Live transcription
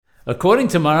According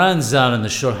to Maran Zal in the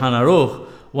Shulchan Aruch,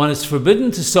 one is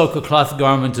forbidden to soak a cloth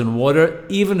garment in water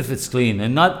even if it's clean,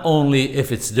 and not only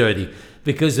if it's dirty,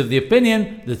 because of the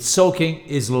opinion that soaking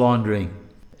is laundering.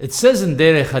 It says in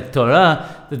Derech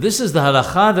HaTorah that this is the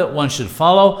halacha that one should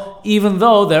follow, even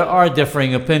though there are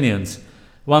differing opinions.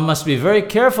 One must be very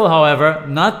careful, however,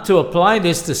 not to apply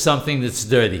this to something that's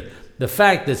dirty. The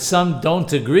fact that some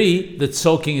don't agree that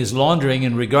soaking is laundering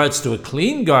in regards to a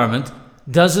clean garment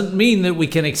doesn't mean that we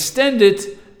can extend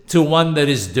it to one that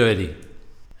is dirty.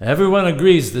 Everyone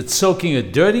agrees that soaking a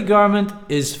dirty garment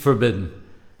is forbidden.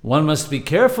 One must be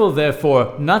careful,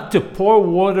 therefore, not to pour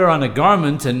water on a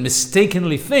garment and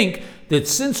mistakenly think that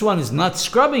since one is not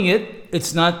scrubbing it,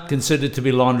 it's not considered to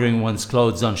be laundering one's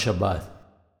clothes on Shabbat.